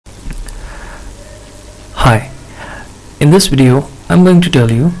Hi, in this video I'm going to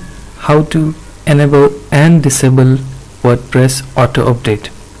tell you how to enable and disable WordPress auto update.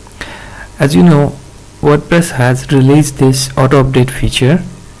 As you know, WordPress has released this auto update feature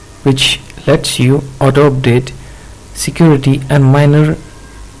which lets you auto update security and minor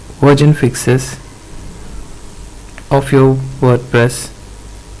version fixes of your WordPress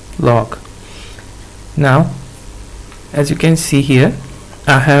log. Now, as you can see here,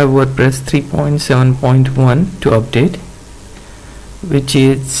 I have WordPress 3.7.1 to update, which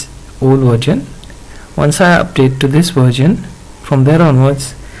is old version. Once I update to this version, from there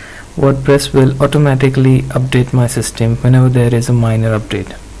onwards WordPress will automatically update my system whenever there is a minor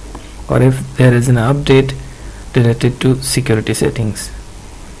update or if there is an update related to security settings.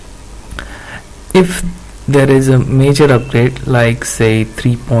 If there is a major update like say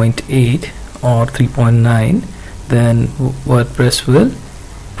 3.8 or 3.9, then WordPress will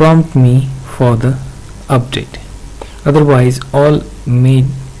prompt me for the update. Otherwise, all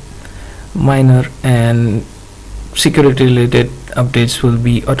minor and security related updates will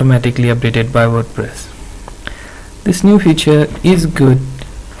be automatically updated by WordPress. This new feature is good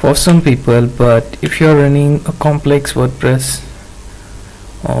for some people, but if you are running a complex WordPress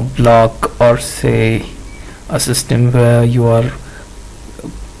or blog, or say a system where you are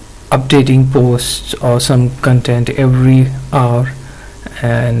updating posts or some content every hour,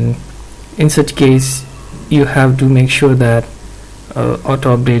 and in such case you have to make sure that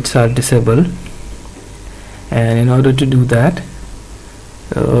auto updates are disabled, and in order to do that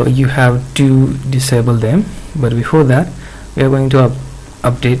you have to disable them. But before that, we are going to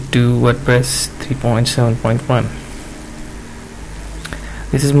update to WordPress 3.7.1.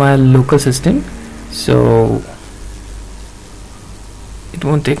 This is my local system, so it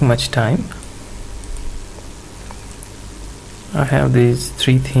won't take much time. I have these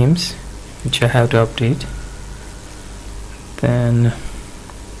 3 themes which I have to update. Then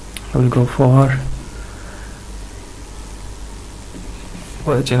I will go for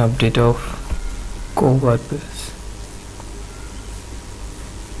version update of core WordPress.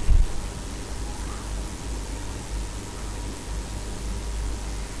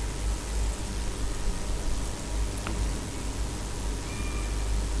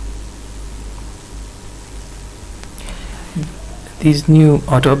 This new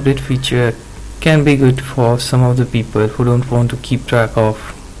auto update feature can be good for some of the people who don't want to keep track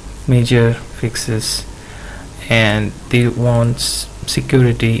of major fixes and they want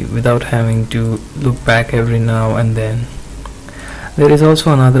security without having to look back every now and then. There is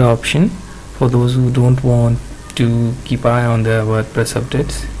also another option for those who don't want to keep eye on their WordPress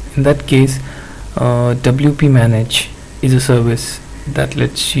updates. In that case, wp-manage is a service that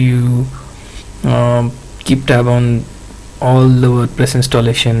lets you keep tab on all the WordPress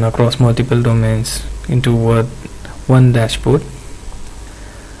installation across multiple domains into one dashboard,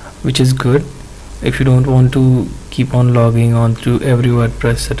 which is good if you don't want to keep on logging on to every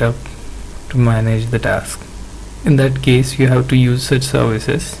WordPress setup to manage the task. In that case, you have to use such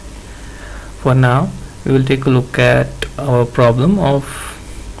services. For now, we will take a look at our problem of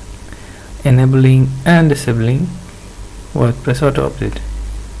enabling and disabling WordPress auto update.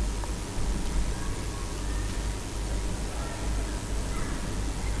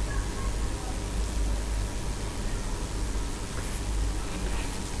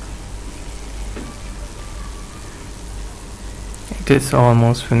 It is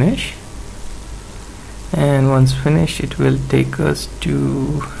almost finished, and once finished it will take us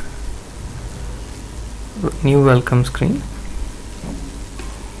to new welcome screen.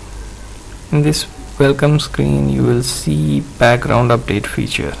 In this welcome screen you will see background update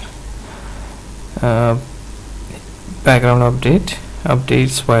feature. Background update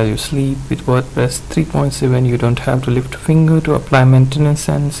updates while you sleep. With WordPress 3.7 you don't have to lift a finger to apply maintenance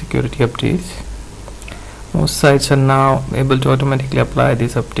and security updates. Most sites are now able to automatically apply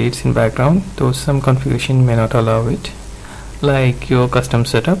these updates in background, though some configuration may not allow it, like your custom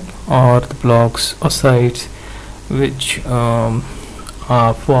setup or the blogs or sites which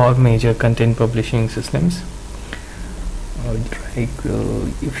are for major content publishing systems. Like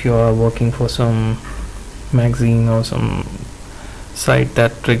if you are working for some magazine or some site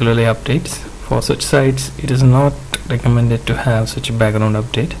that regularly updates, for such sites it is not recommended to have such a background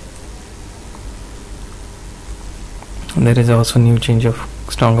update. There is also new change of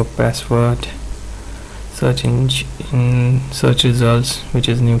stronger password, search engine search results, which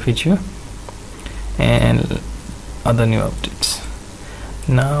is new feature, and other new updates.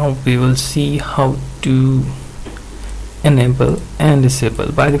 Now we will see how to enable and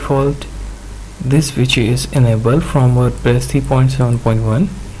disable. By default, this feature is enabled from WordPress 3.7.1.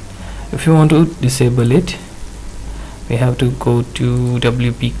 If you want to disable it, we have to go to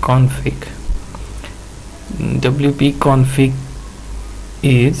wp-config. wp-config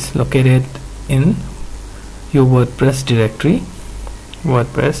is located in your WordPress directory,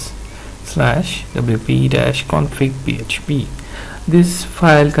 WordPress/wp-config.php. This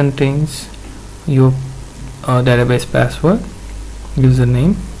file contains your database password,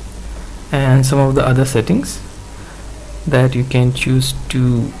 username, and some of the other settings that you can choose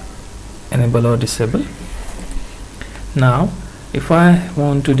to enable or disable. Now if I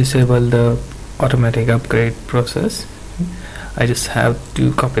want to disable the automatic upgrade process, I just have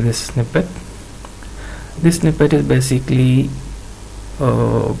to copy this snippet. This snippet is basically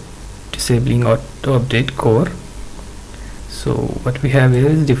disabling auto update core. So what we have here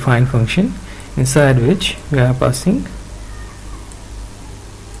is define function, inside which we are passing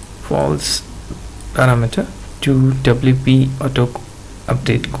false parameter to wp auto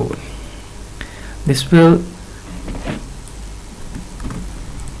update core. This will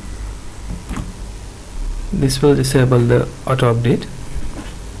disable the auto update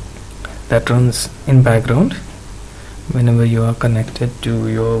that runs in background whenever you are connected to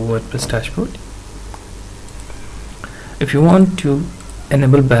your WordPress dashboard. If you want to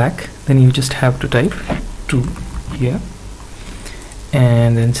enable back, then you just have to type true here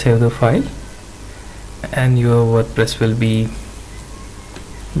and then save the file, and your WordPress will be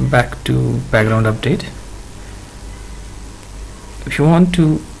back to background update. If you want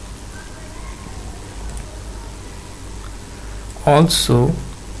to also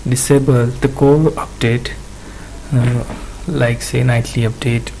disable the core update, like say nightly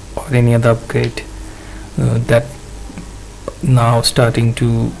update or any other upgrade that now starting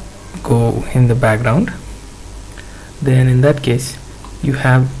to go in the background, then in that case you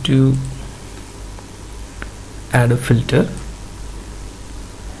have to add a filter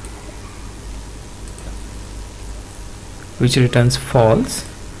which returns false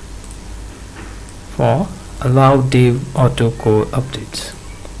for allow dev auto core updates.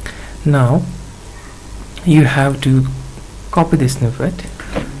 Now you have to copy this snippet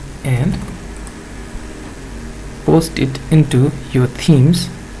and post it into your theme's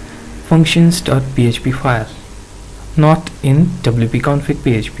functions.php file, not in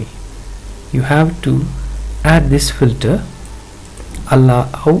wp-config.php. You have to add this filter allow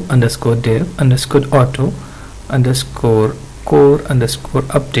underscore dev underscore auto underscore core underscore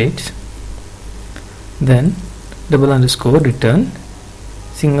updates, then double underscore return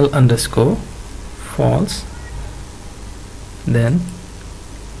single underscore false, then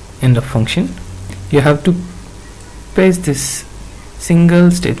end of function. You have to paste this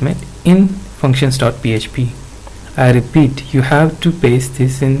single statement in functions.php. I repeat, you have to paste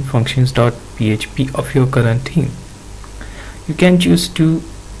this in functions.php of your current theme. You can choose to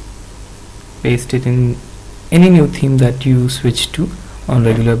paste it in any new theme that you switch to on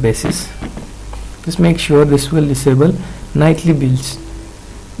regular basis. Just make sure this will disable nightly builds,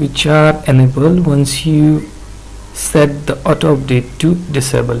 which are enabled once you set the auto update to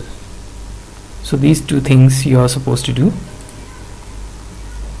disable. So these two things you are supposed to do.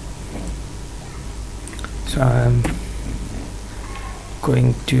 So I'm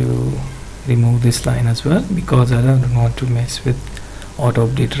going to remove this line as well, because I don't want to mess with auto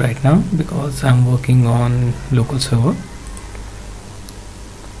update right now, because I'm working on local server,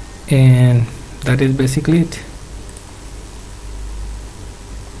 and that is basically it.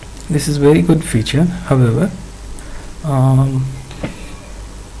 This is very good feature. However,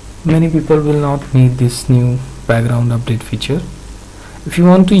 many people will not need this new background update feature. If you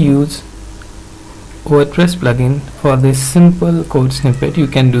want to use WordPress plugin for this simple code snippet, you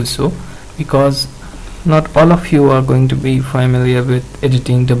can do so, because not all of you are going to be familiar with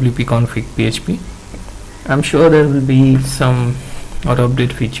editing wp-config.php. I'm sure there will be some auto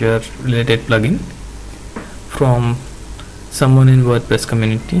update feature related plugin from someone in WordPress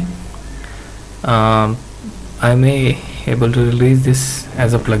community. I may able to release this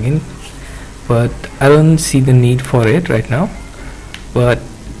as a plugin, but I don't see the need for it right now. But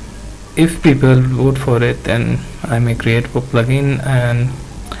if people vote for it, then I may create a plugin and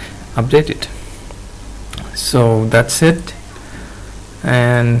update it. So that's it,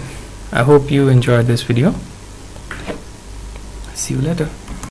 and I hope you enjoyed this video. See you later.